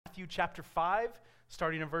Matthew chapter 5,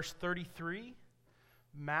 starting in verse 33.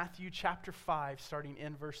 Matthew chapter 5, starting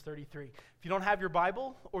in verse 33. If you don't have your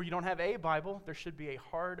Bible, or you don't have a Bible, there should be a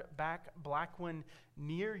hardback black one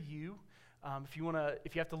near you. If you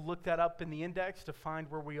have to look that up in the index to find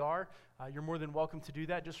where we are, you're more than welcome to do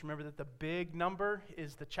that. Just remember that the big number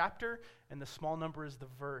is the chapter, and the small number is the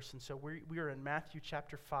verse. And so we are in Matthew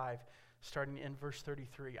chapter 5, starting in verse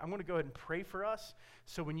 33. I'm going to go ahead and pray for us.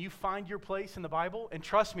 So when you find your place in the Bible, and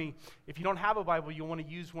trust me, if you don't have a Bible, you'll want to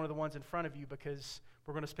use one of the ones in front of you, because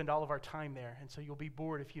we're going to spend all of our time there, and so you'll be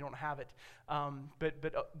bored if you don't have it.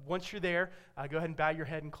 But once you're there, go ahead and bow your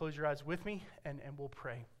head and close your eyes with me, and we'll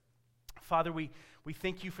pray. Father, we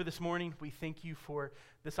thank you for this morning. We thank you for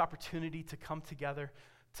this opportunity to come together,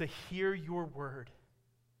 to hear your word.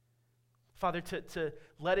 Father, to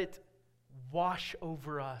let it wash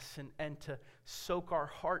over us and to soak our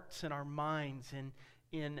hearts and our minds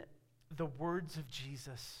in the words of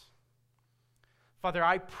Jesus. Father,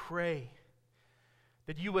 I pray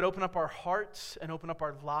that you would open up our hearts and open up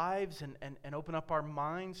our lives and open up our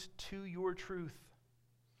minds to your truth.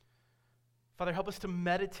 Father, help us to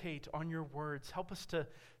meditate on your words. Help us to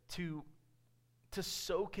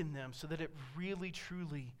soak in them so that it really,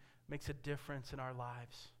 truly makes a difference in our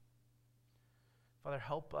lives. Father,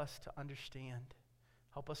 help us to understand.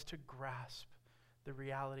 Help us to grasp the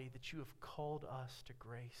reality that you have called us to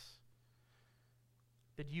grace.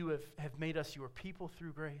 That you have made us your people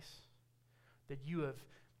through grace. That you have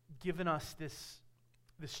given us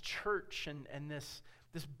this church and this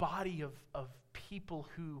body of people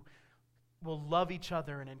who will love each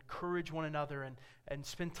other and encourage one another and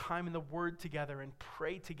spend time in the Word together and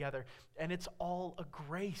pray together. And it's all a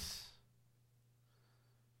grace.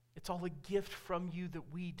 It's all a gift from you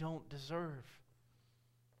that we don't deserve.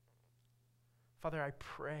 Father, I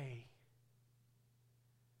pray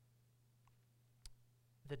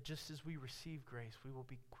that just as we receive grace, we will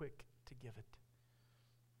be quick to give it.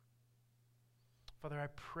 Father, I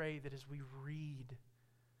pray that as we read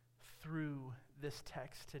through this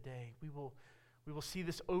text today, we will see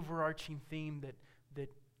this overarching theme that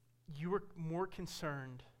you are more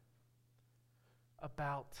concerned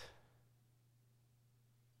about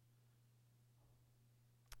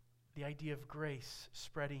the idea of grace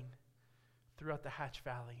spreading throughout the Hatch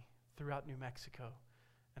Valley, throughout New Mexico,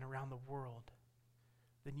 and around the world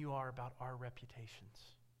than you are about our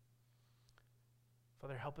reputations.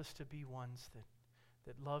 Father, help us to be ones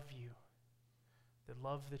that love you, that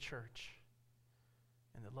love the church,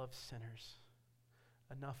 and that love sinners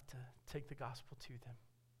enough to take the gospel to them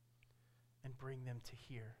and bring them to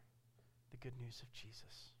hear the good news of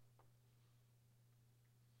Jesus.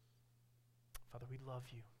 Father, we love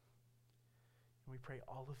you, and we pray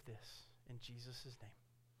all of this in Jesus' name.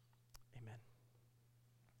 Amen.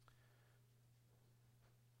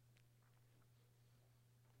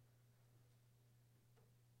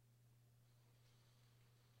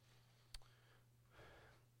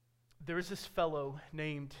 There is this fellow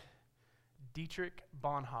named Dietrich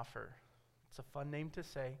Bonhoeffer. It's a fun name to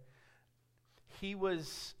say. He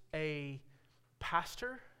was a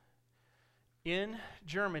pastor in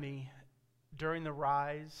Germany during the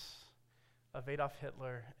rise of Adolf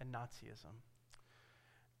Hitler and Nazism.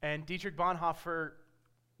 And Dietrich Bonhoeffer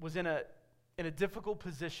was in a difficult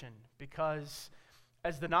position because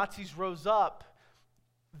as the Nazis rose up,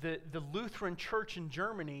 the Lutheran church in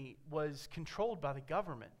Germany was controlled by the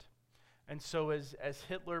government. And so as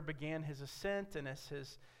Hitler began his ascent and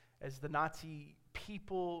as the Nazi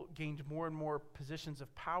people gained more and more positions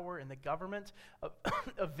of power in the government,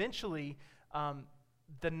 eventually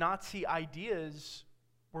the Nazi ideas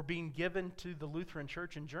were being given to the Lutheran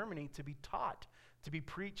church in Germany to be taught, to be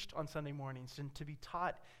preached on Sunday mornings, and to be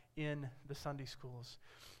taught in the Sunday schools.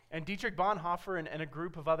 And Dietrich Bonhoeffer and a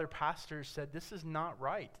group of other pastors said, this is not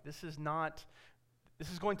right. This is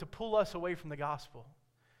going to pull us away from the gospel.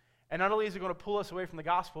 And not only is it going to pull us away from the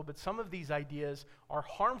gospel, but some of these ideas are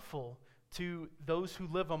harmful to those who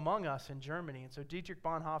live among us in Germany. And so Dietrich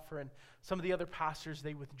Bonhoeffer and some of the other pastors,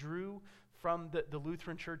 they withdrew from the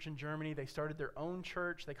Lutheran church in Germany. They started their own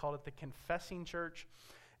church. They called it the Confessing Church.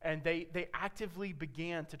 And they actively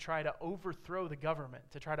began to try to overthrow the government,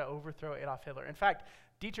 to try to overthrow Adolf Hitler. In fact,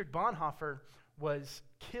 Dietrich Bonhoeffer was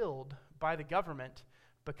killed by the government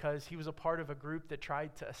because he was a part of a group that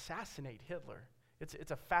tried to assassinate Hitler.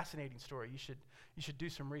 It's a fascinating story. You should do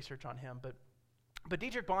some research on him. But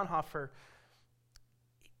Dietrich Bonhoeffer,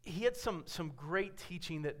 he had some great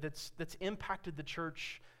teaching that's impacted the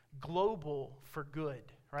church global for good,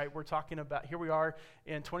 right? We're talking about, here we are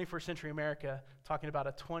in 21st century America, talking about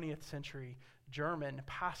a 20th century German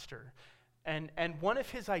pastor. And one of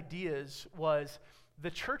his ideas was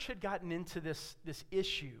the church had gotten into this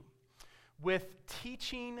issue with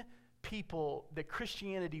teaching people that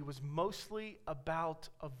Christianity was mostly about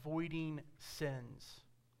avoiding sins.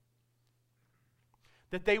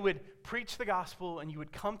 That they would preach the gospel and you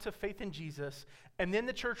would come to faith in Jesus, and then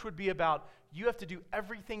the church would be about, you have to do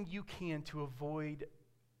everything you can to avoid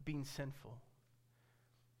being sinful.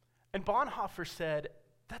 And Bonhoeffer said,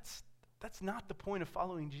 that's not the point of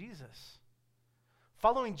following Jesus.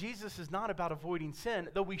 Following Jesus is not about avoiding sin,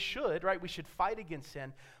 though we should, right? We should fight against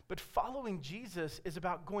sin. But following Jesus is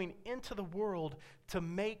about going into the world to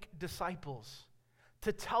make disciples,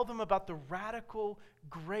 to tell them about the radical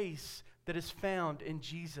grace that is found in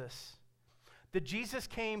Jesus. That Jesus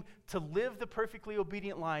came to live the perfectly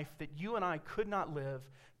obedient life that you and I could not live,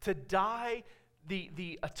 to die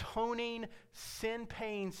the atoning,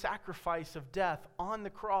 sin-paying sacrifice of death on the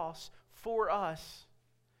cross for us,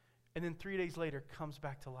 and then 3 days later comes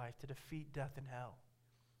back to life to defeat death and hell.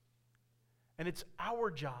 And it's our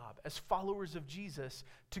job as followers of Jesus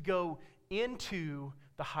to go into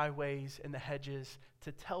the highways and the hedges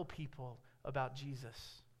to tell people about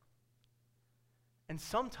Jesus. And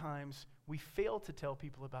sometimes we fail to tell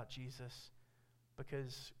people about Jesus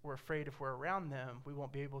because we're afraid if we're around them, we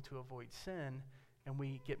won't be able to avoid sin, and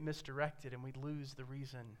we get misdirected and we lose the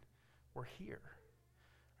reason we're here.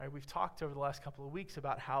 Right? We've talked over the last couple of weeks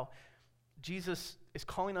about how Jesus is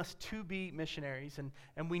calling us to be missionaries,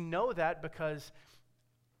 and we know that because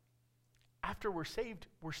after we're saved,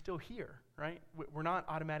 we're still here, right? We're not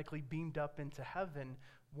automatically beamed up into heaven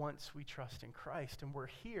once we trust in Christ, and we're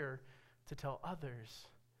here to tell others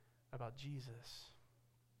about Jesus.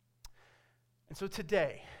 And so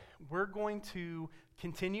today, we're going to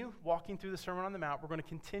continue walking through the Sermon on the Mount. We're going to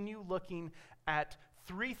continue looking at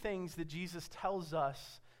three things that Jesus tells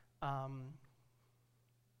us,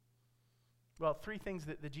 three things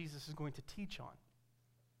that Jesus is going to teach on.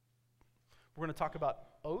 We're going to talk about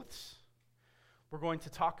oaths. We're going to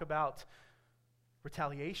talk about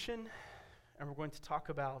retaliation. And we're going to talk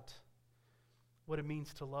about what it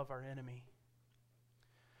means to love our enemy.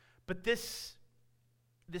 But this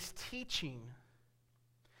teaching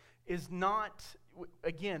is not,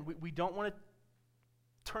 again, we don't want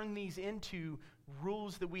to turn these into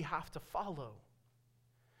rules that we have to follow.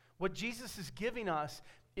 What Jesus is giving us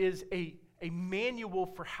is a manual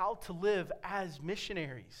for how to live as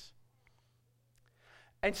missionaries.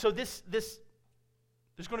 And so there's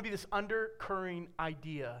going to be this undercurring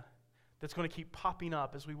idea that's going to keep popping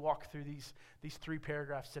up as we walk through these three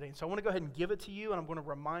paragraphs today. And so I want to go ahead and give it to you, and I'm going to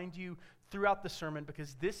remind you throughout the sermon,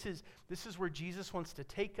 because this is where Jesus wants to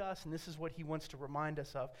take us, and this is what he wants to remind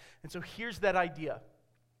us of. And so here's that idea.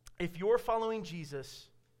 If you're following Jesus,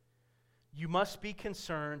 you must be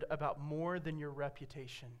concerned about more than your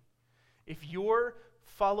reputation. If you're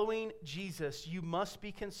following Jesus, you must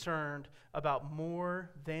be concerned about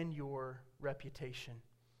more than your reputation.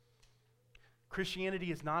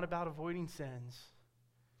 Christianity is not about avoiding sins.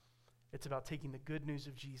 It's about taking the good news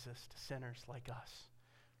of Jesus to sinners like us,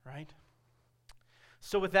 right?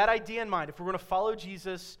 So with that idea in mind, if we're going to follow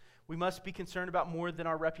Jesus, we must be concerned about more than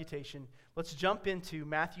our reputation. Let's jump into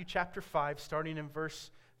Matthew chapter 5, starting in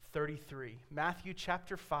verse 33. Matthew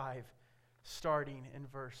chapter 5, starting in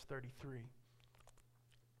verse 33.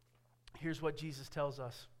 Here's what Jesus tells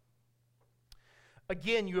us.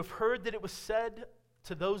 Again, you have heard that it was said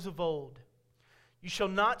to those of old, you shall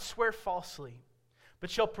not swear falsely, but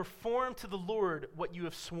shall perform to the Lord what you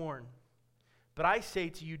have sworn. But I say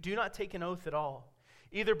to you, do not take an oath at all,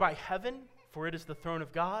 either by heaven, for it is the throne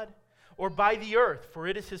of God, or by the earth, for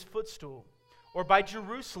it is his footstool, or by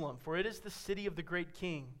Jerusalem, for it is the city of the great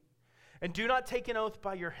king. And do not take an oath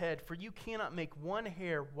by your head, for you cannot make one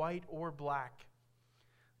hair white or black.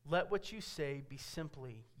 Let what you say be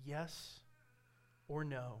simply yes or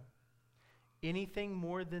no. Anything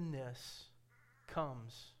more than this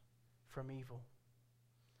comes from evil.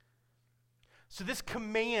 So this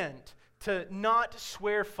command to not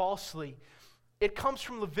swear falsely, it comes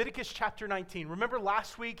from Leviticus chapter 19. Remember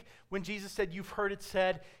last week when Jesus said, you've heard it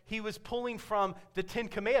said, he was pulling from the 10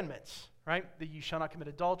 Commandments, right? That you shall not commit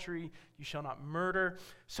adultery, you shall not murder.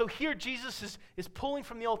 So here Jesus is pulling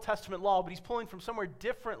from the Old Testament law, but he's pulling from somewhere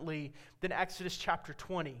differently than Exodus chapter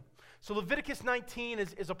 20. So Leviticus 19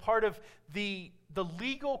 is a part of the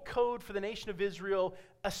legal code for the nation of Israel,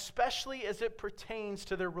 especially as it pertains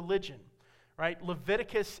to their religion. Right?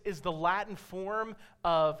 Leviticus is the Latin form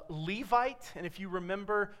of Levite. And if you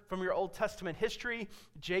remember from your Old Testament history,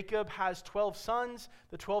 Jacob has 12 sons,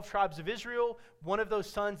 the 12 tribes of Israel. One of those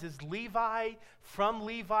sons is Levi. From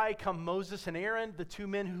Levi come Moses and Aaron, the two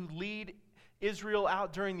men who lead Israel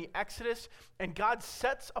out during the Exodus, and God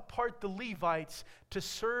sets apart the Levites to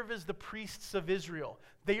serve as the priests of Israel.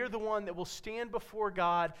 They are the one that will stand before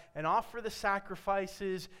God and offer the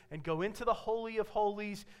sacrifices and go into the Holy of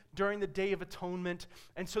Holies during the Day of Atonement.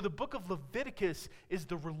 And so the book of Leviticus is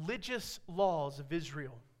the religious laws of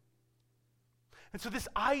Israel. And so this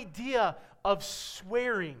idea of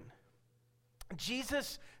swearing,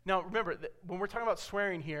 Jesus, now remember, when we're talking about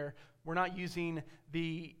swearing here, we're not using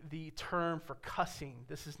the term for cussing.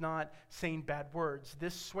 This is not saying bad words.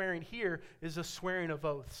 This swearing here is a swearing of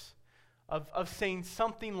oaths, of saying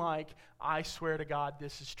something like, I swear to God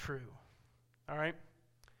this is true. All right?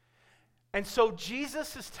 And so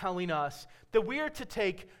Jesus is telling us that we are to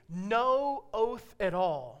take no oath at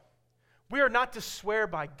all. We are not to swear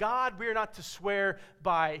by God. We are not to swear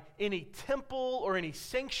by any temple or any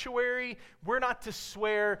sanctuary. We're not to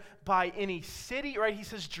swear by any city, right? He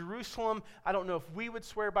says Jerusalem. I don't know if we would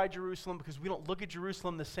swear by Jerusalem because we don't look at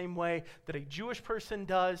Jerusalem the same way that a Jewish person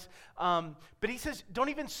does. But he says, don't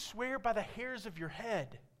even swear by the hairs of your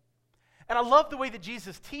head. And I love the way that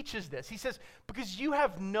Jesus teaches this. He says, because you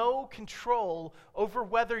have no control over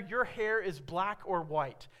whether your hair is black or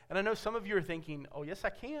white. And I know some of you are thinking, oh, yes, I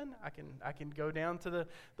can. I can go down to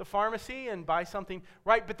the pharmacy and buy something.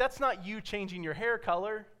 Right, but that's not you changing your hair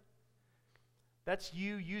color. That's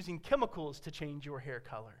you using chemicals to change your hair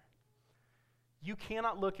color. You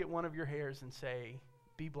cannot look at one of your hairs and say,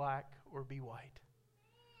 be black or be white.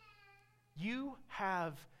 You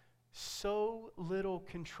have so little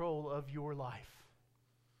control of your life.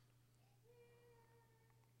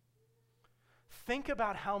 Think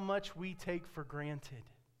about how much we take for granted.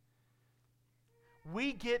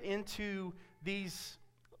 We get into these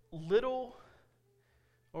little,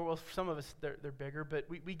 or well, for some of us they're bigger, but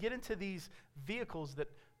we get into these vehicles that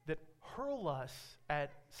hurl us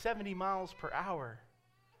at 70 miles per hour.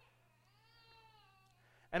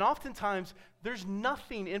 And oftentimes, there's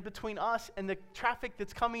nothing in between us and the traffic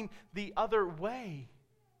that's coming the other way.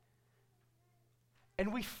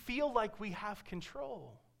 And we feel like we have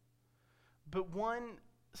control. But one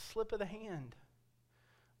slip of the hand,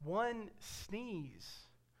 one sneeze,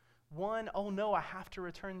 one, oh no, I have to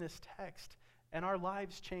return this text, and our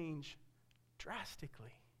lives change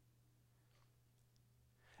drastically.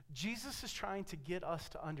 Jesus is trying to get us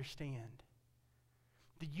to understand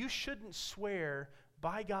that you shouldn't swear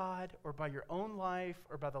by God or by your own life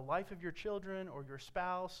or by the life of your children or your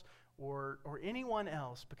spouse or anyone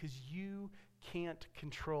else because you can't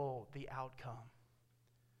control the outcome.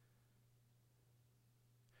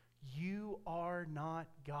 You are not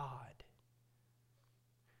God.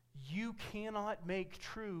 You cannot make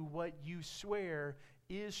true what you swear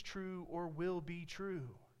is true or will be true.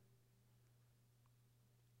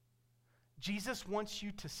 Jesus wants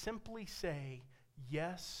you to simply say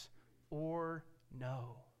yes or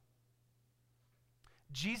no.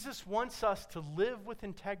 Jesus wants us to live with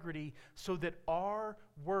integrity so that our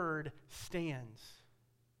word stands.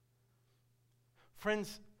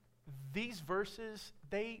 Friends, these verses,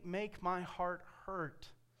 they make my heart hurt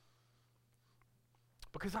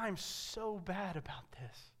because I am so bad about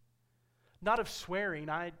this. Not of swearing,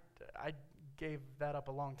 I gave that up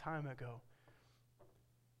a long time ago.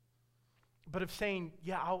 But of saying,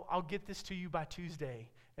 yeah, I'll get this to you by Tuesday,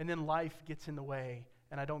 and then life gets in the way,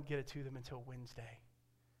 and I don't get it to them until Wednesday.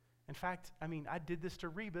 In fact, I did this to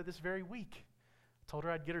Reba this very week. I told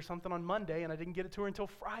her I'd get her something on Monday, and I didn't get it to her until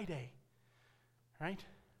Friday. Right?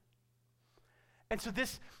 And so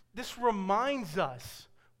this reminds us,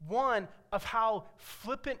 one, of how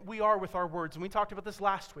flippant we are with our words. And we talked about this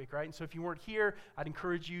last week, right? And so if you weren't here, I'd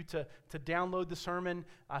encourage you to download the sermon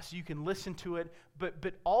so you can listen to it.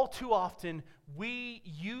 But all too often, we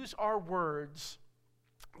use our words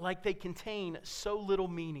like they contain so little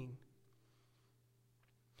meaning.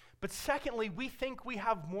 But secondly, we think we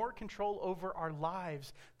have more control over our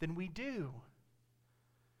lives than we do.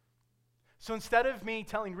 So instead of me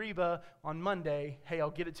telling Reba on Monday, hey, I'll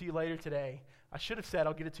get it to you later today, I should have said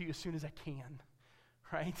I'll get it to you as soon as I can,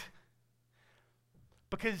 right?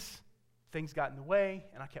 Because things got in the way,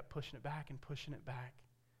 and I kept pushing it back and pushing it back.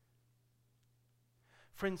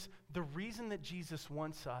 Friends, the reason that Jesus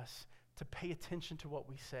wants us to pay attention to what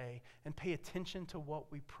we say and pay attention to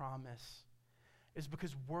what we promise is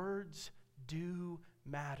because words do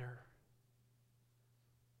matter.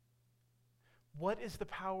 What is the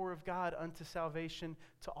power of God unto salvation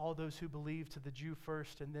to all those who believe, to the Jew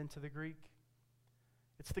first and then to the Greek?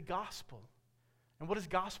 It's the gospel. And what does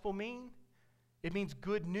gospel mean? It means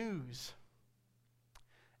good news.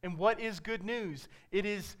 And what is good news? It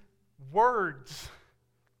is words.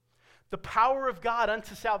 The power of God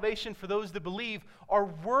unto salvation for those that believe are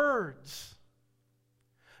words.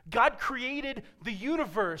 God created the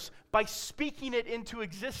universe by speaking it into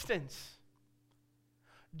existence.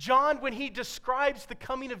 John, when he describes the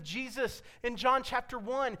coming of Jesus in John chapter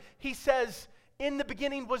 1, he says, in the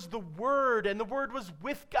beginning was the Word, and the Word was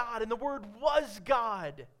with God, and the Word was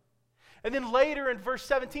God. And then later in verse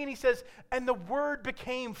 17, he says, and the Word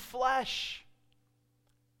became flesh.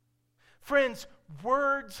 Friends,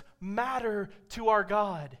 words matter to our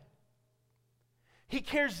God. He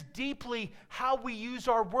cares deeply how we use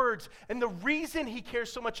our words. And the reason he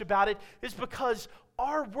cares so much about it is because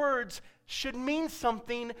our words should mean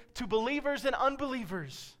something to believers and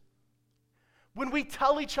unbelievers. When we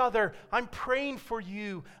tell each other, I'm praying for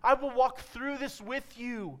you, I will walk through this with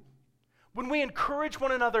you. When we encourage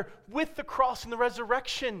one another with the cross and the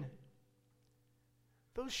resurrection,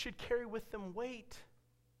 those should carry with them weight.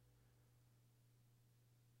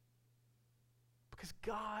 Because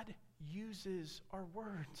God uses our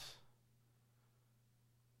words.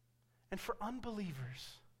 And for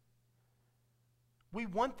unbelievers, we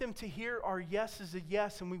want them to hear our yes as a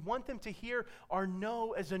yes, and we want them to hear our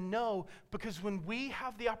no as a no, because when we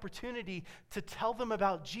have the opportunity to tell them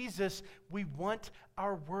about Jesus, we want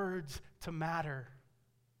our words to matter.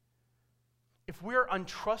 If we're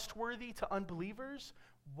untrustworthy to unbelievers,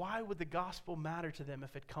 why would the gospel matter to them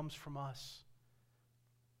if it comes from us?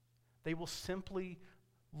 They will simply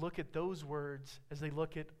look at those words as they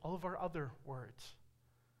look at all of our other words.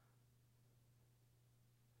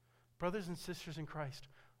 Brothers and sisters in Christ,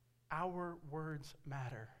 our words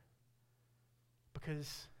matter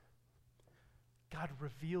because God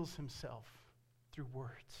reveals himself through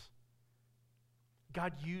words.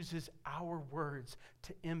 God uses our words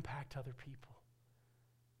to impact other people.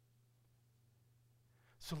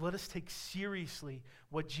 So let us take seriously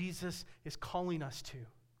what Jesus is calling us to.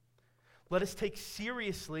 Let us take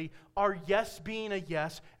seriously our yes being a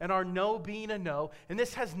yes and our no being a no. And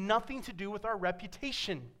this has nothing to do with our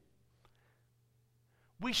reputation.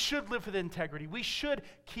 We should live with integrity. We should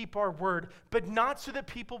keep our word, but not so that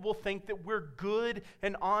people will think that we're good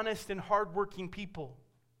and honest and hardworking people.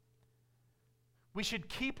 We should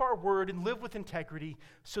keep our word and live with integrity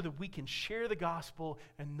so that we can share the gospel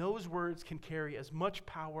and those words can carry as much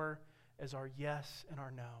power as our yes and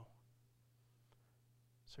our no.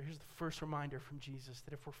 So here's the first reminder from Jesus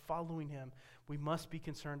that if we're following him, we must be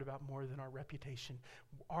concerned about more than our reputation.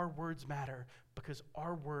 Our words matter because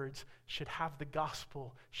our words should have the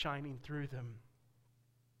gospel shining through them.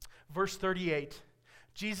 Verse 38,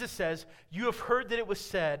 Jesus says, "You have heard that it was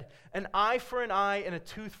said, an eye for an eye and a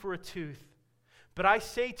tooth for a tooth. But I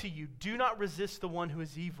say to you, do not resist the one who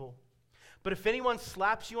is evil. But if anyone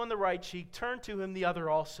slaps you on the right cheek, turn to him the other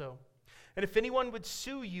also. And if anyone would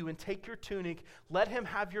sue you and take your tunic, let him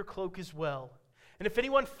have your cloak as well. And if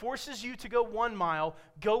anyone forces you to go 1 mile,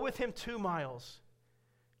 go with him 2 miles.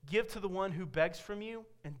 Give to the one who begs from you,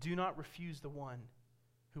 and do not refuse the one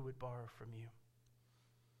who would borrow from you."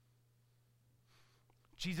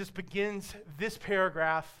 Jesus begins this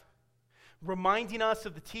paragraph reminding us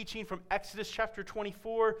of the teaching from Exodus chapter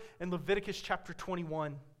 24 and Leviticus chapter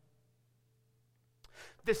 21.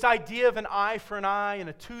 This idea of an eye for an eye and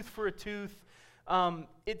a tooth for a tooth,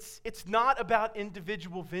 it's not about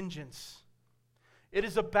individual vengeance. It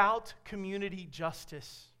is about community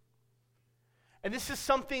justice. And this is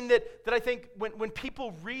something that I think when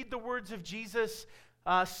people read the words of Jesus,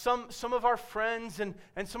 some of our friends and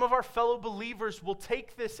some of our fellow believers will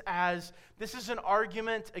take this as, this is an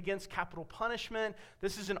argument against capital punishment.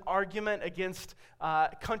 This is an argument against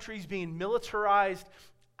countries being militarized.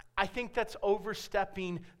 I think that's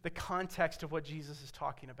overstepping the context of what Jesus is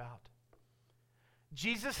talking about.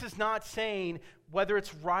 Jesus is not saying whether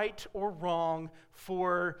it's right or wrong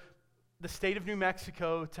for the state of New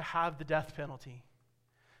Mexico to have the death penalty.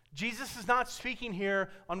 Jesus is not speaking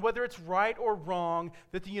here on whether it's right or wrong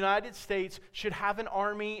that the United States should have an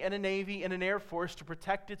army and a navy and an air force to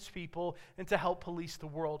protect its people and to help police the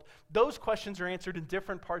world. Those questions are answered in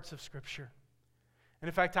different parts of Scripture. And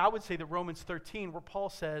in fact, I would say that Romans 13, where Paul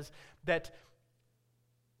says that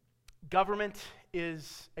government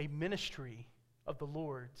is a ministry of the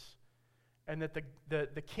Lord's, and that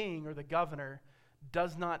the king or the governor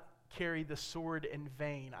does not carry the sword in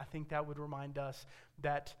vain. I think that would remind us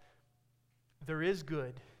that there is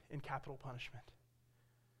good in capital punishment.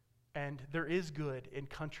 And there is good in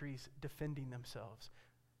countries defending themselves.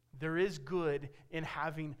 There is good in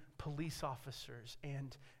having police officers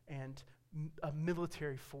and a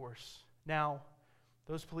military force. Now,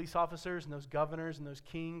 those police officers and those governors and those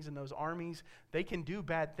kings and those armies, they can do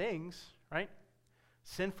bad things, right?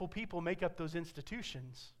 Sinful people make up those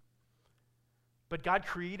institutions. But God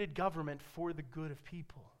created government for the good of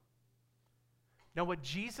people. Now, what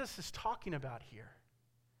Jesus is talking about here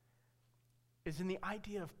is in the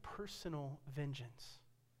idea of personal vengeance.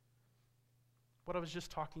 What I was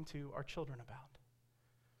just talking to our children about.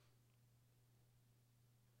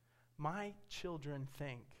 My children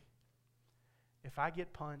think if I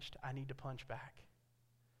get punched, I need to punch back.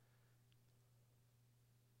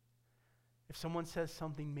 If someone says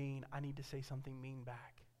something mean, I need to say something mean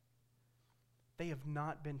back. They have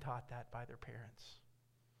not been taught that by their parents.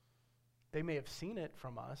 They may have seen it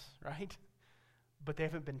from us, right? But they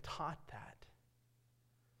haven't been taught that.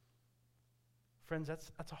 Friends,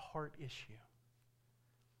 that's a heart issue.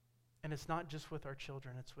 And it's not just with our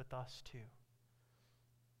children, it's with us too.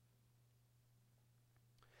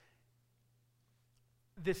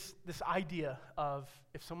 This idea of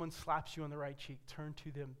if someone slaps you on the right cheek, turn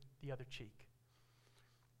to them the other cheek.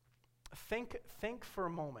 Think for a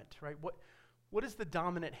moment, right? What is the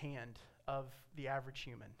dominant hand of the average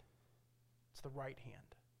human? It's the right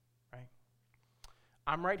hand, right?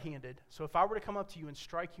 I'm right-handed, so if I were to come up to you and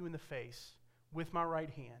strike you in the face with my right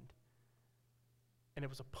hand, and it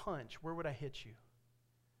was a punch, where would I hit you?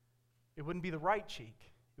 It wouldn't be the right cheek.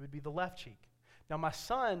 It would be the left cheek. Now, my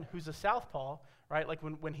son, who's a southpaw, right, like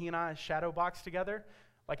when he and I shadow box together,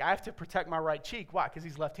 like I have to protect my right cheek. Why? Because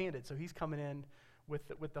he's left-handed, so he's coming in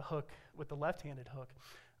with the hook, with the left-handed hook.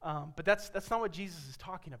 But that's not what Jesus is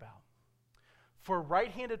talking about. For a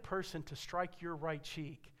right-handed person to strike your right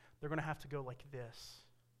cheek, they're going to have to go like this.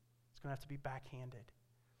 It's going to have to be backhanded.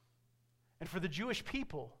 And for the Jewish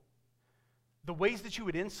people, the ways that you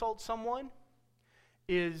would insult someone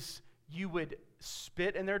is you would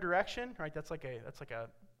spit in their direction, right? That's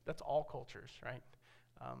all cultures, right?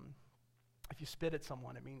 If you spit at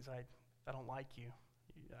someone, it means I don't like you.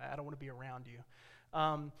 I don't want to be around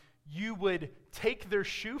you. You would take their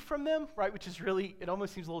shoe from them, right? Which is really, it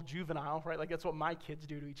almost seems a little juvenile, right? Like that's what my kids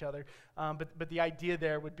do to each other. But the idea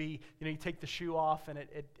there would be, you take the shoe off, and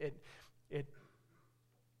it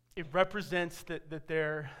represents that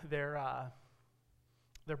they're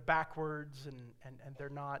backwards and they're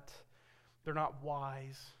not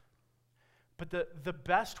wise. But the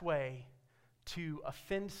best way to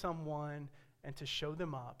offend someone and to show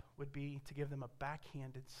them up would be to give them a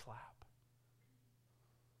backhanded slap.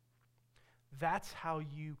 That's how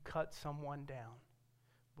you cut someone down,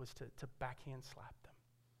 was to backhand slap them.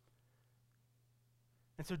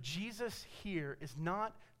 And so Jesus here is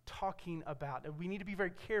not talking about, and we need to be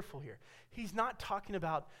very careful here, he's not talking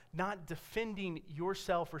about not defending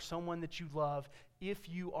yourself or someone that you love if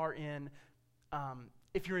you're in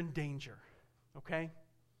danger, okay?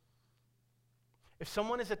 If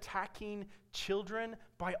someone is attacking children,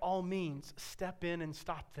 by all means, step in and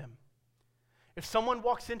stop them. If someone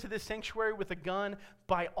walks into this sanctuary with a gun,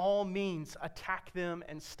 by all means, attack them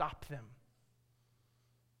and stop them.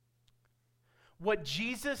 What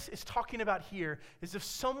Jesus is talking about here is if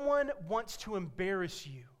someone wants to embarrass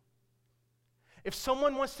you, if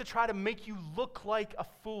someone wants to try to make you look like a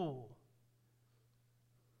fool,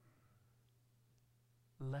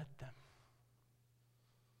 let them.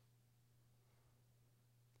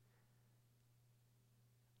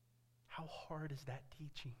 How hard is that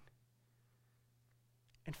teaching?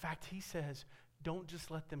 In fact, he says, don't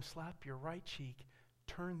just let them slap your right cheek,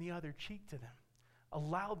 turn the other cheek to them.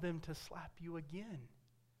 Allow them to slap you again.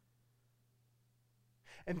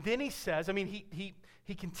 And then he says, he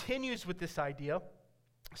continues with this idea.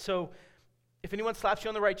 So, if anyone slaps you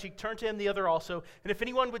on the right cheek, turn to him the other also. And if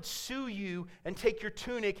anyone would sue you and take your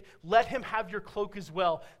tunic, let him have your cloak as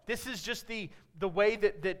well. This is just the way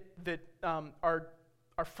that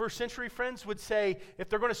our first century friends would say, if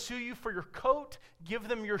they're going to sue you for your coat, give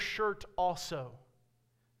them your shirt also.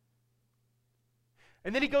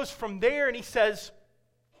 And then he goes from there and he says,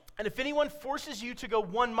 and if anyone forces you to go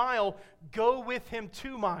 1 mile, go with him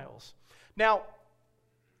 2 miles. Now,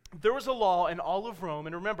 there was a law in all of Rome,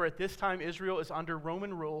 and remember, at this time, Israel is under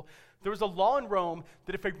Roman rule. There was a law in Rome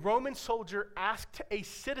that if a Roman soldier asked a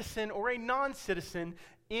citizen or a non-citizen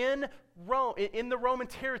in Rome, in the Roman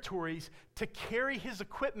territories, to carry his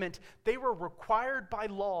equipment, they were required by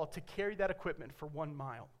law to carry that equipment for 1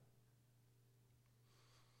 mile.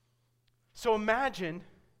 So imagine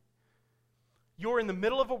you're in the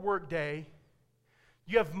middle of a workday,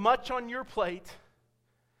 you have much on your plate,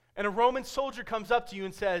 and a Roman soldier comes up to you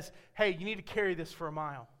and says, hey, you need to carry this for 1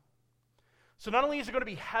 mile. So not only is it going to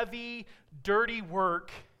be heavy, dirty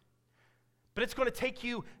work, but it's going to take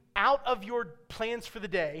you out of your plans for the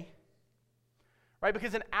day, right?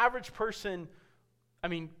 Because an average person,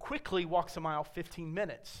 quickly walks 1 mile 15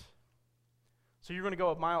 minutes. So you're going to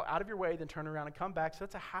go 1 mile out of your way, then turn around and come back. So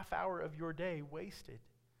that's a half hour of your day wasted.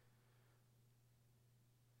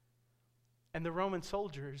 And the Roman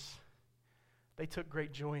soldiers, they took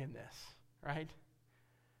great joy in this, right?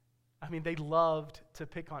 I mean, they loved to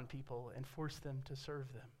pick on people and force them to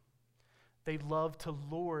serve them. They loved to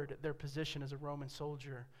lord their position as a Roman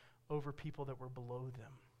soldier over people that were below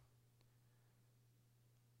them.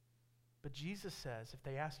 But Jesus says, if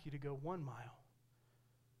they ask you to go 1 mile,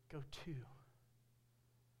 go 2.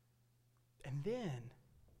 And then,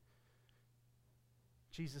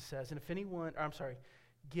 Jesus says,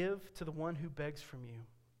 give to the one who begs from you,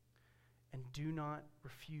 and do not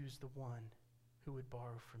refuse the one who would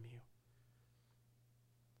borrow from you.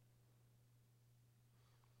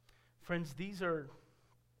 Friends, these are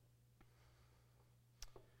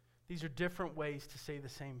different ways to say the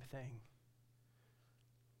same thing.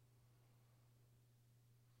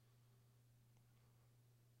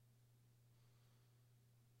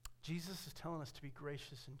 Jesus is telling us to be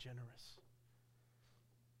gracious and generous.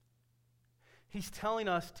 He's telling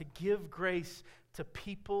us to give grace to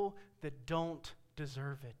people that don't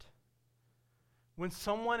deserve it. When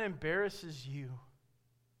someone embarrasses you,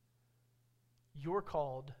 you're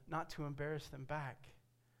called not to embarrass them back,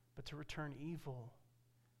 but to return evil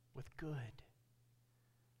with good.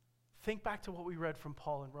 Think back to what we read from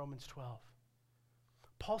Paul in Romans 12.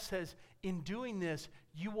 Paul says, in doing this,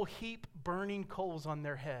 you will heap burning coals on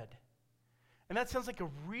their head. And that sounds like a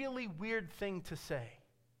really weird thing to say.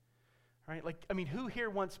 Right? Who here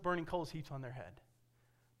wants burning coals heaped on their head?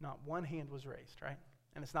 Not one hand was raised, right?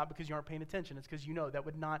 And it's not because you aren't paying attention. It's because you know it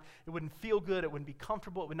wouldn't feel good, it wouldn't be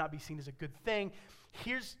comfortable, it would not be seen as a good thing.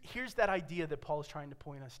 Here's that idea that Paul is trying to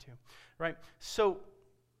point us to, right? So,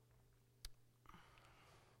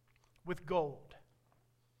 with gold,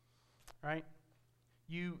 right?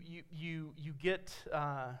 You get,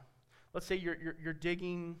 let's say you're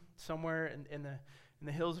digging somewhere in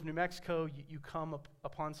the hills of New Mexico. You come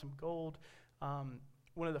upon some gold.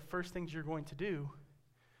 One of the first things you're going to do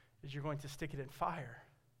is you're going to stick it in fire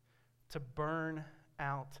to burn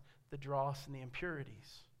out the dross and the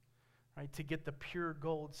impurities, right? To get the pure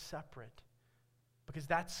gold separate. Because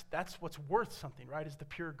that's what's worth something, right? Is the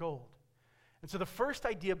pure gold. And so the first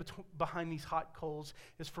idea behind these hot coals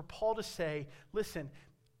is for Paul to say, listen,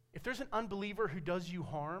 if there's an unbeliever who does you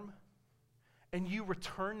harm, and you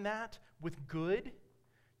return that with good,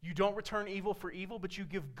 you don't return evil for evil, but you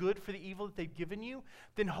give good for the evil that they've given you,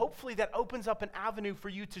 then hopefully that opens up an avenue for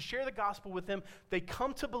you to share the gospel with them. They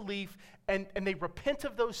come to belief, and they repent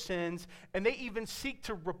of those sins, and they even seek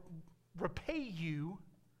to repay you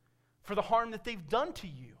for the harm that they've done to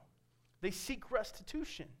you. They seek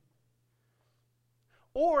restitution.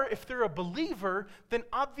 Or if they're a believer, then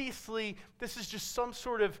obviously this is just some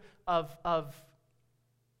sort of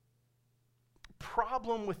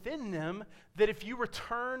problem within them that if you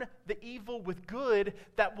return the evil with good,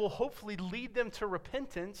 that will hopefully lead them to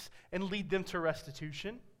repentance and lead them to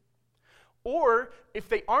restitution. Or if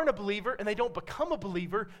they aren't a believer and they don't become a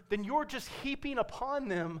believer, then you're just heaping upon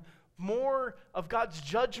them more of God's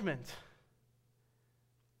judgment.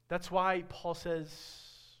 That's why Paul says,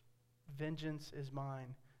 vengeance is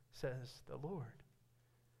mine, says the Lord.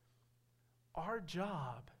 Our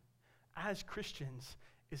job as Christians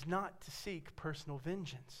is not to seek personal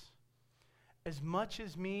vengeance. As much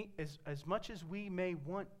as we may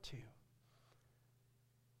want to,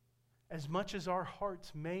 as much as our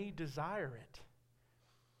hearts may desire it,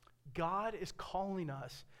 God is calling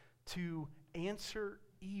us to answer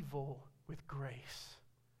evil with grace.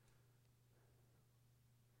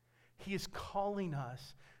 He is calling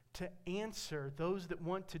us to answer those that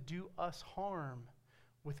want to do us harm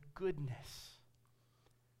with goodness.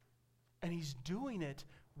 And he's doing it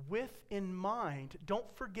with in mind. Don't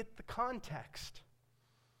forget the context.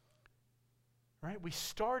 Right? We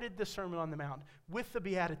started the Sermon on the Mount with the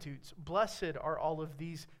Beatitudes. Blessed are all of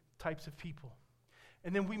these types of people.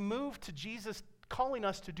 And then we moved to Jesus calling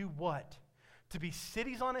us to do what? To be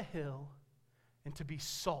cities on a hill and to be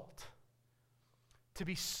salt. To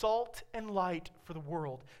be salt and light for the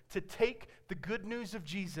world. To take the good news of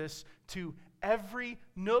Jesus to every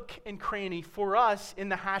nook and cranny for us in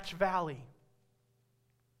the Hatch Valley.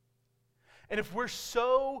 And if we're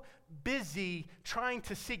so busy trying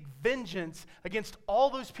to seek vengeance against all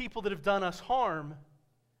those people that have done us harm,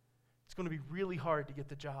 it's going to be really hard to get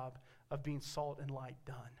the job of being salt and light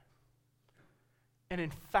done. And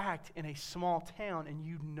in fact, in a small town, and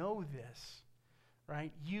you know this,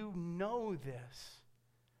 right? You know this.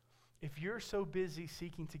 If you're so busy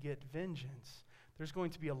seeking to get vengeance, there's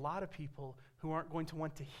going to be a lot of people who aren't going to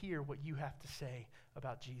want to hear what you have to say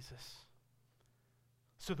about Jesus.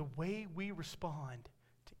 So the way we respond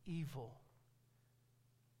to evil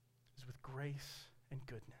is with grace and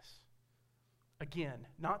goodness. Again,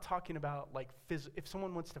 not talking about like if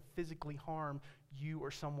someone wants to physically harm you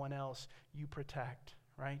or someone else, you protect,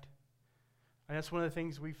 right? And that's one of the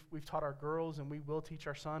things we've taught our girls, and we will teach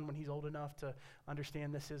our son when he's old enough to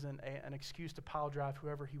understand this isn't an excuse to pile drive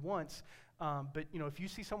whoever he wants. But if you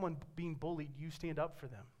see someone being bullied, you stand up for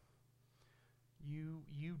them.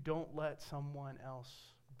 You don't let someone else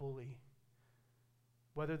bully,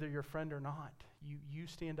 whether they're your friend or not. You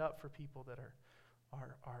stand up for people that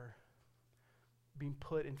are being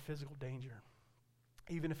put in physical danger,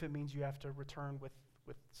 even if it means you have to return with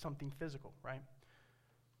something physical, right?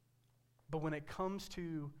 But when it comes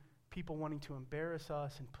to people wanting to embarrass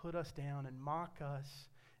us and put us down and mock us,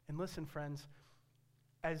 and listen, friends,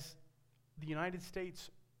 as the United States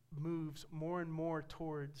moves more and more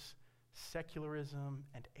towards secularism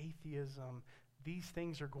and atheism, these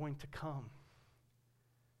things are going to come.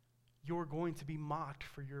 You're going to be mocked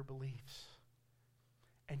for your beliefs,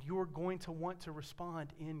 and you're going to want to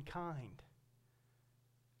respond in kind.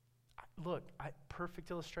 Look,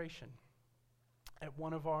 perfect illustration. At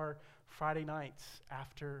one of our Friday nights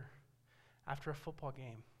after a football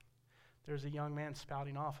game, there's a young man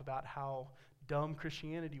spouting off about how dumb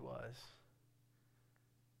Christianity was.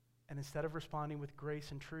 And instead of responding with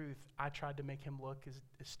grace and truth, I tried to make him look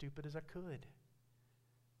as stupid as I could.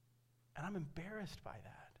 And I'm embarrassed by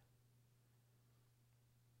that.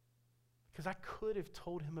 Because I could have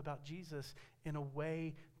told him about Jesus in a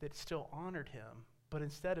way that still honored him. But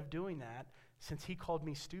instead of doing that, since he called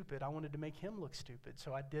me stupid, I wanted to make him look stupid.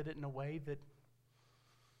 So I did it in a way that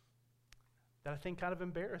I think kind of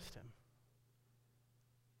embarrassed him.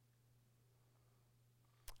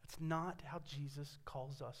 That's not how Jesus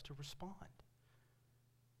calls us to respond.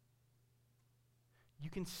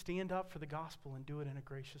 You can stand up for the gospel and do it in a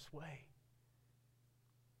gracious way.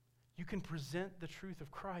 You can present the truth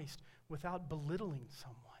of Christ without belittling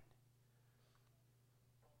someone.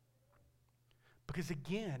 Because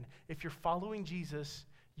again, if you're following Jesus,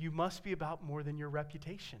 you must be about more than your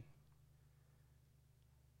reputation.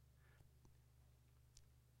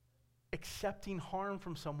 Accepting harm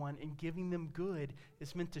from someone and giving them good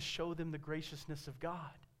is meant to show them the graciousness of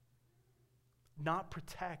God, not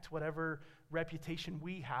protect whatever reputation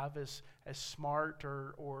we have as smart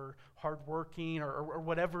or hardworking or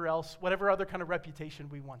whatever else, whatever other kind of reputation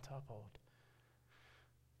we want to uphold.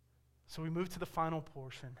 So we move to the final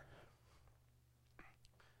portion.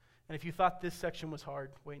 And if you thought this section was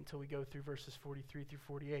hard, wait until we go through verses 43 through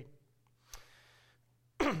 48.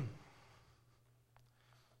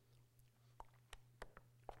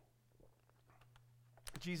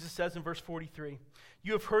 Jesus says in verse 43,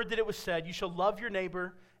 "You have heard that it was said, 'You shall love your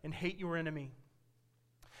neighbor and hate your enemy.'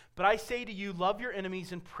 But I say to you, love your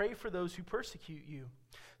enemies and pray for those who persecute you,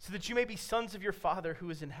 so that you may be sons of your Father who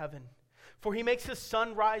is in heaven. For he makes his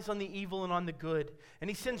sun rise on the evil and on the good, and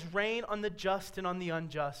he sends rain on the just and on the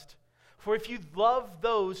unjust. For if you love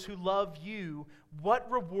those who love you, what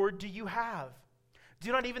reward do you have?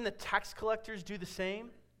 Do not even the tax collectors do the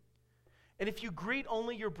same? And if you greet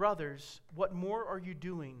only your brothers, what more are you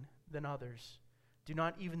doing than others? Do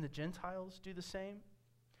not even the Gentiles do the same?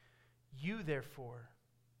 You, therefore,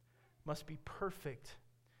 must be perfect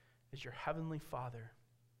as your heavenly Father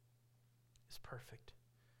is perfect."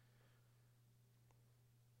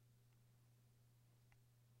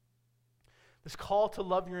 This call to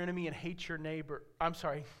love your enemy and hate your neighbor,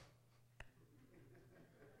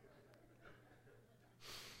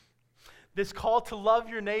 This call to love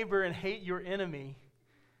your neighbor and hate your enemy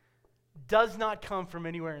does not come from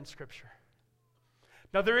anywhere in Scripture.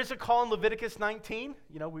 Now, there is a call in Leviticus 19.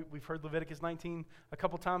 We've heard Leviticus 19 a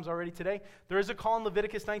couple times already today. There is a call in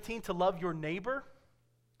Leviticus 19 to love your neighbor.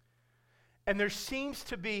 And there seems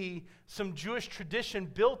to be some Jewish tradition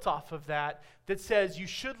built off of that says you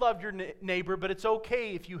should love your neighbor, but it's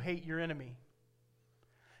okay if you hate your enemy.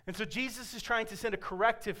 And so Jesus is trying to send a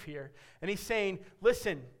corrective here. And he's saying,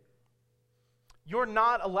 listen, you're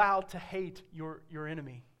not allowed to hate your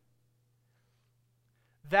enemy.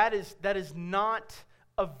 That is not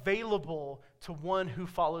available to one who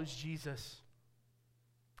follows Jesus.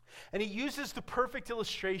 And he uses the perfect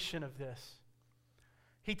illustration of this.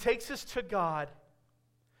 He takes us to God,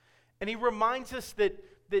 and he reminds us that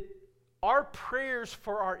our prayers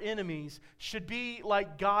for our enemies should be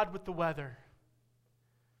like God with the weather.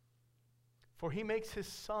 For he makes his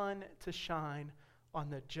sun to shine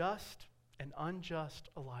on the just and unjust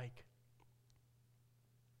alike.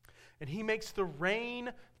 And he makes the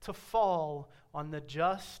rain to fall on the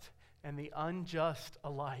just and the unjust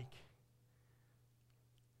alike.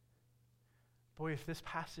 Boy, if this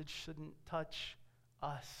passage shouldn't touch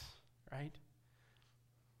us, right?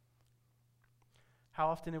 How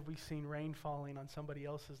often have we seen rain falling on somebody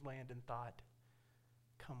else's land and thought,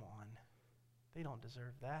 come on, they don't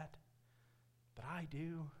deserve that, but I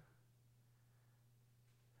do.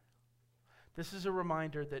 This is a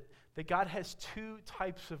reminder that God has two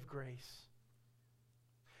types of grace.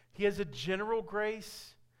 He has a general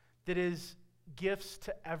grace that is gifts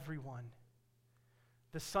to everyone.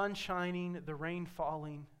 The sun shining, the rain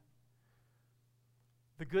falling,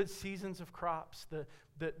 the good seasons of crops, the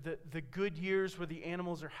good years where the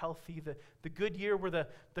animals are healthy, the good year where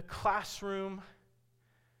the classroom,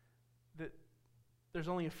 there's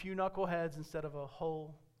only a few knuckleheads instead of a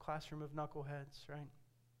whole classroom of knuckleheads, right?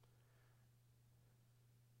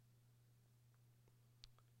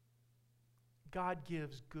 God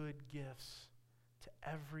gives good gifts to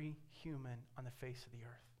every human on the face of the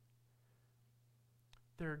earth.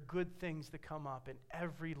 There are good things that come up in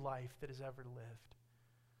every life that has ever lived.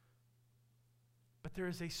 But there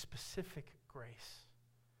is a specific grace.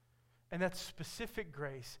 And that specific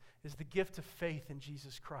grace is the gift of faith in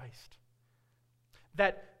Jesus Christ.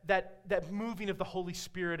 That moving of the Holy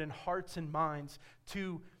Spirit in hearts and minds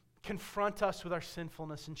to confront us with our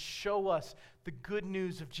sinfulness and show us the good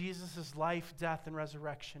news of Jesus' life, death, and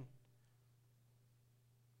resurrection.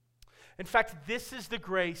 In fact, this is the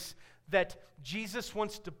grace that Jesus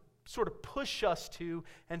wants to sort of push us to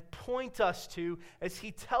and point us to as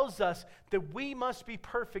he tells us that we must be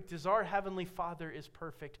perfect as our Heavenly Father is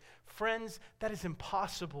perfect. Friends, that is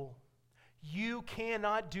impossible. You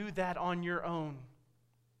cannot do that on your own.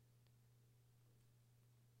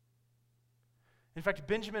 In fact,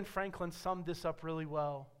 Benjamin Franklin summed this up really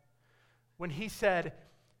well when he said,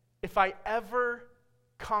 if I ever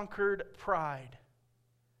conquered pride,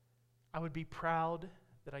 I would be proud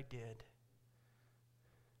that I did.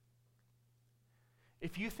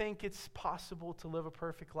 If you think it's possible to live a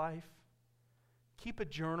perfect life, keep a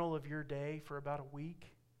journal of your day for about a week.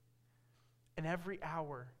 And every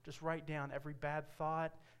hour, just write down every bad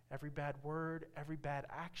thought, every bad word, every bad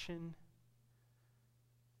action.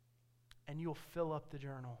 And you'll fill up the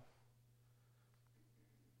journal.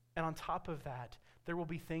 And on top of that, there will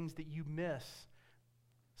be things that you miss,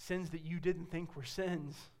 sins that you didn't think were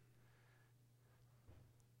sins.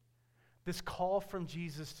 This call from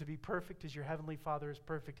Jesus to be perfect as your Heavenly Father is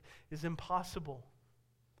perfect is impossible.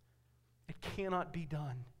 It cannot be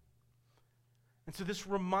done. And so this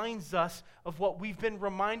reminds us of what we've been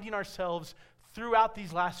reminding ourselves throughout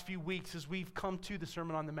these last few weeks as we've come to the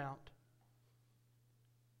Sermon on the Mount.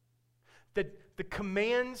 That the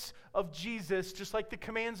commands of Jesus, just like the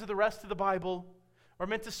commands of the rest of the Bible, are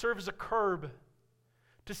meant to serve as a curb.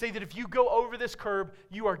 To say that if you go over this curb,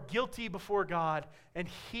 you are guilty before God, and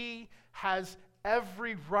He has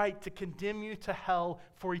every right to condemn you to hell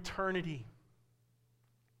for eternity.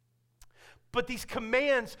 But these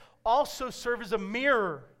commands also serve as a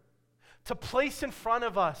mirror to place in front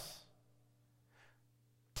of us,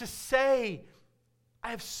 to say,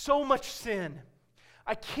 I have so much sin.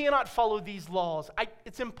 I cannot follow these laws.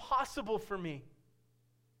 It's impossible for me.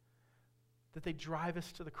 That they drive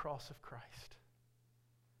us to the cross of Christ.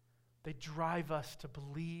 They drive us to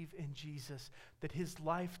believe in Jesus, that His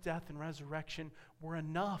life, death, and resurrection were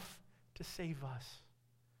enough to save us.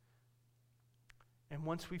 And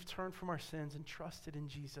once we've turned from our sins and trusted in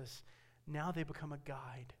Jesus, now they become a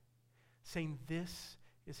guide, saying, this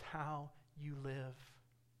is how you live.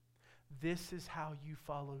 This is how you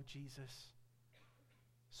follow Jesus.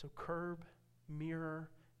 So curb, mirror,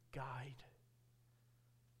 guide.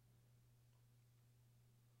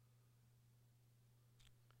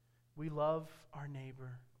 We love our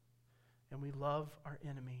neighbor and we love our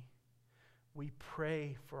enemy. We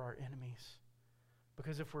pray for our enemies.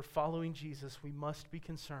 Because if we're following Jesus, we must be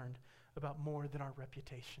concerned about more than our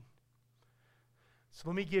reputation. So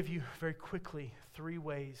let me give you very quickly 3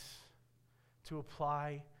 ways to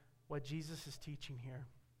apply what Jesus is teaching here.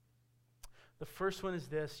 The first one is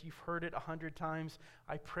this. You've heard it 100 times.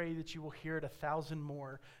 I pray that you will hear it 1,000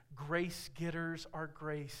 more. Grace getters are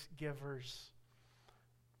grace givers.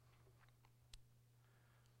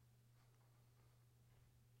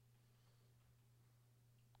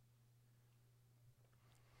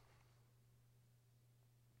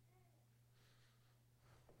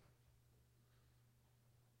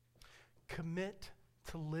 Commit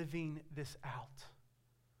to living this out.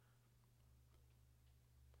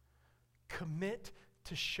 Commit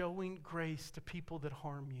to showing grace to people that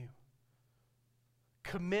harm you.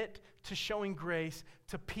 Commit to showing grace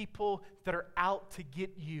to people that are out to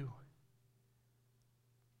get you.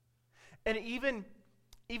 And even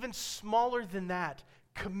smaller than that,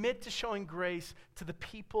 commit to showing grace to the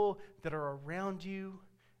people that are around you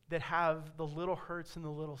that have the little hurts and the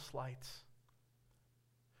little slights.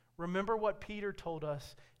 Remember what Peter told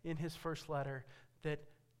us in his first letter, that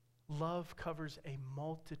love covers a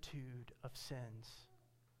multitude of sins.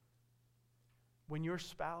 When your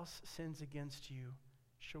spouse sins against you,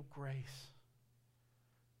 show grace.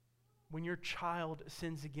 When your child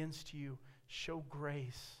sins against you, show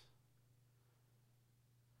grace.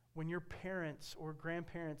 When your parents or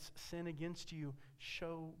grandparents sin against you,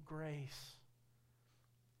 show grace.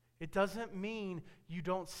 It doesn't mean you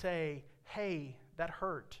don't say, hey, that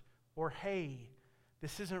hurt, or hey,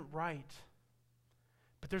 this isn't right.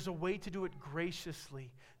 But there's a way to do it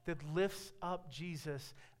graciously that lifts up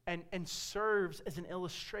Jesus and serves as an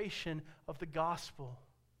illustration of the gospel.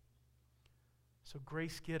 So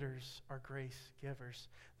grace getters are grace givers.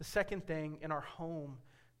 The second thing, in our home,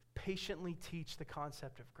 patiently teach the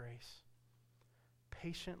concept of grace.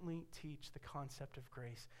 Patiently teach the concept of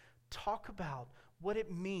grace. Talk about what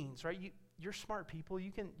it means, right? You're smart people.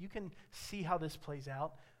 You can see how this plays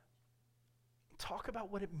out. Talk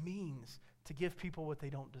about what it means to give people what they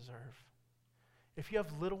don't deserve. If you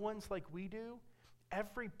have little ones like we do,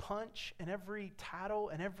 every punch and every tattle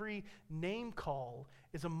and every name call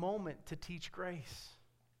is a moment to teach grace.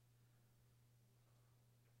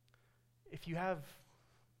 If you have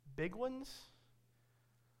big ones,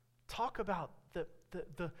 talk about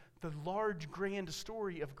the large, grand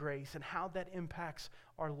story of grace and how that impacts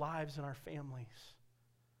our lives and our families.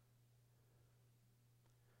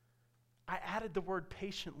 I added the word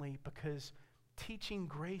patiently because teaching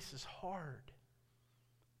grace is hard.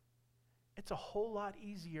 It's a whole lot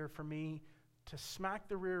easier for me to smack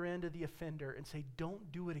the rear end of the offender and say,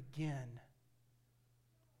 don't do it again,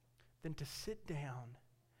 than to sit down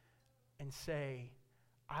and say,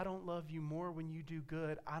 I don't love you more when you do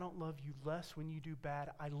good. I don't love you less when you do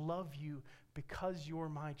bad. I love you because you're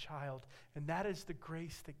my child. And that is the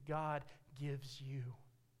grace that God gives you.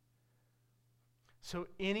 So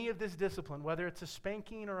any of this discipline, whether it's a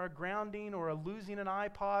spanking or a grounding or a losing an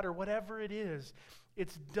iPod or whatever it is,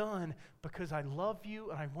 it's done because I love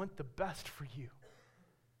you and I want the best for you.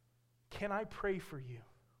 Can I pray for you?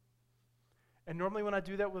 And normally when I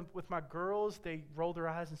do that with my girls, they roll their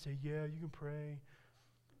eyes and say, yeah, you can pray.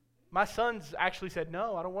 My son's actually said,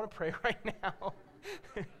 no, I don't want to pray right now.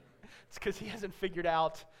 It's because he hasn't figured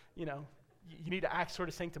out, you need to act sort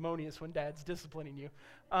of sanctimonious when dad's disciplining you.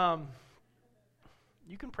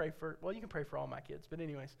 You can pray for all my kids, but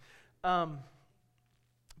anyways.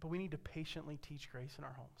 But we need to patiently teach grace in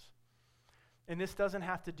our homes. And this doesn't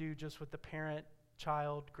have to do just with the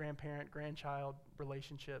parent-child, grandparent-grandchild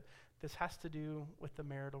relationship. This has to do with the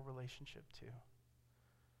marital relationship too.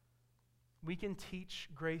 We can teach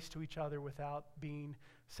grace to each other without being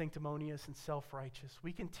sanctimonious and self-righteous.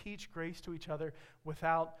 We can teach grace to each other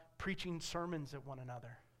without preaching sermons at one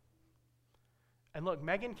another. And look,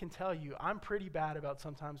 Megan can tell you, I'm pretty bad about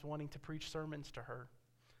sometimes wanting to preach sermons to her.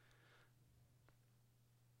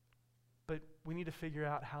 But we need to figure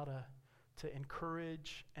out how to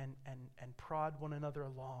encourage and prod one another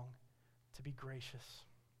along to be gracious.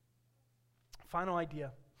 Final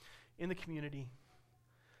idea, in the community,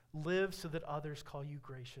 live so that others call you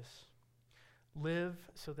gracious. Live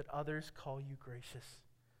so that others call you gracious.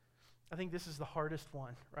 I think this is the hardest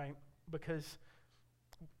one, right? Because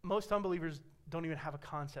most unbelievers don't even have a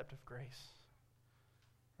concept of grace.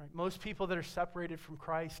 Right? Most people that are separated from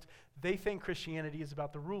Christ, they think Christianity is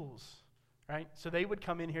about the rules. Right? So they would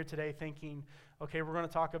come in here today thinking, okay, we're going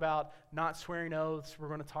to talk about not swearing oaths. We're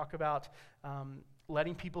going to talk about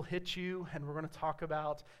letting people hit you. And we're going to talk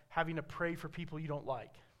about having to pray for people you don't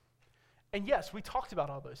like. And yes, we talked about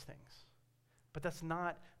all those things. But that's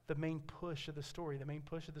not the main push of the story. The main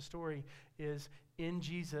push of the story is in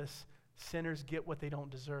Jesus, sinners get what they don't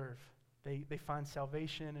deserve. They find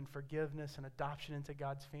salvation and forgiveness and adoption into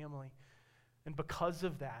God's family. And because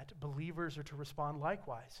of that, believers are to respond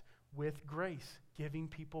likewise with grace, giving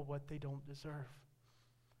people what they don't deserve.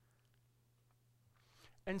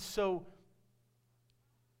 And so,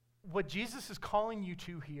 what Jesus is calling you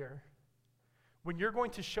to here, when you're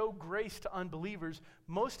going to show grace to unbelievers,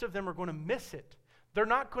 most of them are going to miss it. They're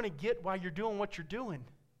not going to get why you're doing what you're doing.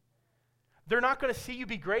 They're not going to see you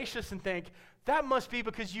be gracious and think, that must be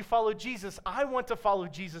because you follow Jesus. I want to follow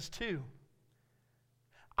Jesus too.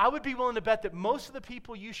 I would be willing to bet that most of the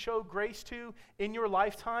people you show grace to in your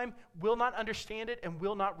lifetime will not understand it and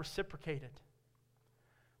will not reciprocate it.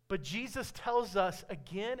 But Jesus tells us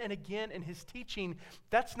again and again in his teaching,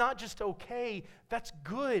 that's not just okay, that's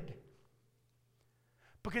good.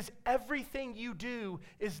 Because everything you do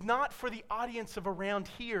is not for the audience of around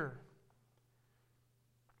here.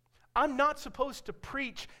 I'm not supposed to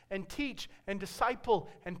preach and teach and disciple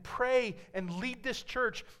and pray and lead this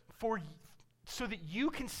church so that you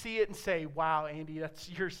can see it and say, wow, Andy,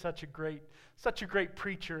 you're such a great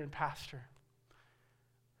preacher and pastor.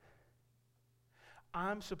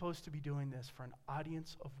 I'm supposed to be doing this for an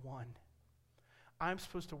audience of one. I'm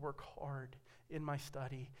supposed to work hard in my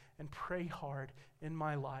study and pray hard in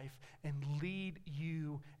my life and lead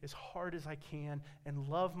you as hard as I can and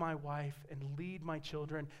love my wife and lead my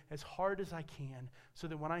children as hard as I can so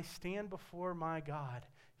that when I stand before my God,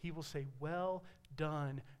 He will say, well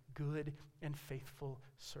done, good and faithful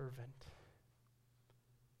servant.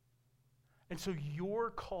 And so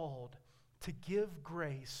you're called to give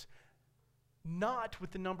grace, not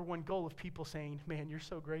with the number one goal of people saying, man, you're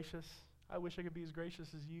so gracious. I wish I could be as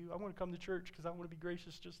gracious as you. I want to come to church because I want to be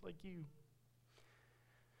gracious just like you.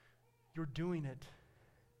 You're doing it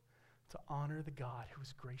to honor the God who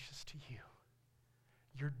is gracious to you.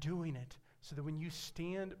 You're doing it so that when you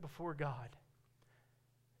stand before God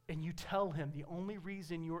and you tell Him the only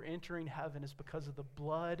reason you're entering heaven is because of the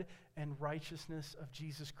blood and righteousness of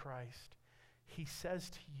Jesus Christ, He says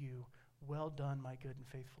to you, well done, my good and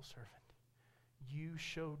faithful servant. You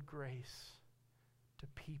showed grace to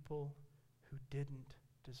people who didn't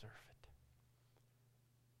deserve it.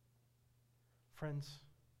 Friends,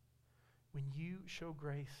 when you show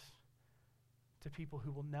grace to people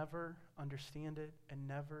who will never understand it and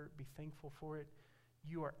never be thankful for it,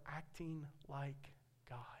 you are acting like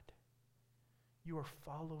God. You are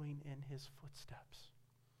following in His footsteps.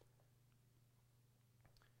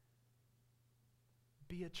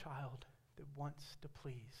 Be a child that wants to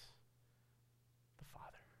please the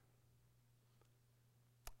Father.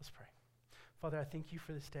 Let's pray. Father, I thank You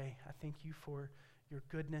for this day. I thank You for Your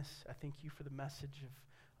goodness. I thank You for the message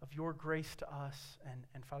of Your grace to us.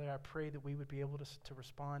 And Father, I pray that we would be able to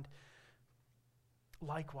respond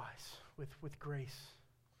likewise with grace.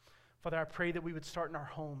 Father, I pray that we would start in our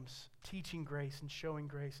homes, teaching grace and showing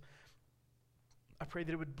grace. I pray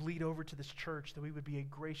that it would bleed over to this church, that we would be a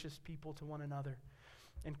gracious people to one another,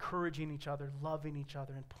 encouraging each other, loving each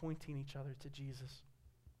other, and pointing each other to Jesus.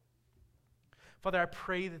 Father, I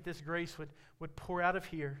pray that this grace would pour out of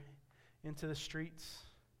here into the streets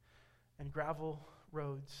and gravel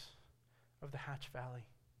roads of the Hatch Valley.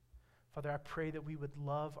 Father, I pray that we would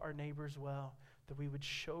love our neighbors well, that we would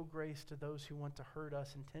show grace to those who want to hurt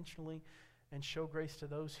us intentionally and show grace to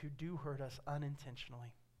those who do hurt us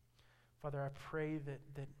unintentionally. Father, I pray that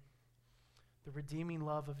the redeeming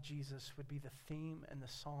love of Jesus would be the theme and the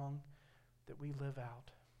song that we live out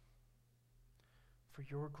for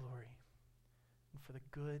Your glory and for the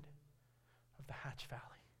good of the Hatch Valley.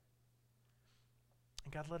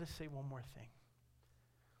 And God, let us say one more thing.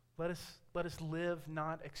 Let us live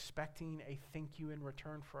not expecting a thank you in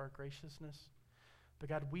return for our graciousness. But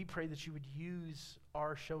God, we pray that You would use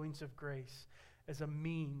our showings of grace as a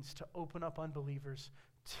means to open up unbelievers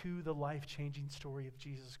to the life-changing story of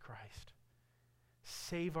Jesus Christ.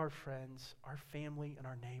 Save our friends, our family, and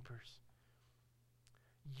our neighbors.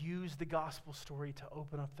 Use the gospel story to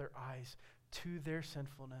open up their eyes to their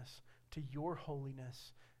sinfulness, to Your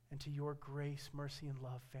holiness, and to Your grace, mercy, and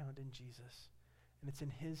love found in Jesus. And it's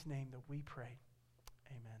in His name that we pray.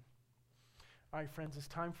 Amen. All right, friends, it's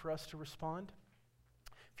time for us to respond.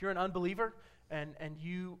 If you're an unbeliever and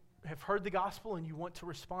you have heard the gospel and you want to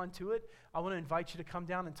respond to it, I want to invite you to come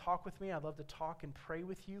down and talk with me. I'd love to talk and pray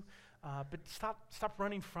with you. But stop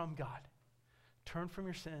running from God. Turn from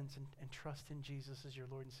your sins and trust in Jesus as your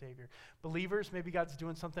Lord and Savior. Believers, maybe God's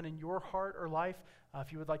doing something in your heart or life.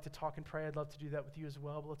 If you would like to talk and pray, I'd love to do that with you as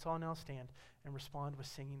well. But let's all now stand and respond with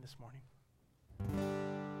singing this morning.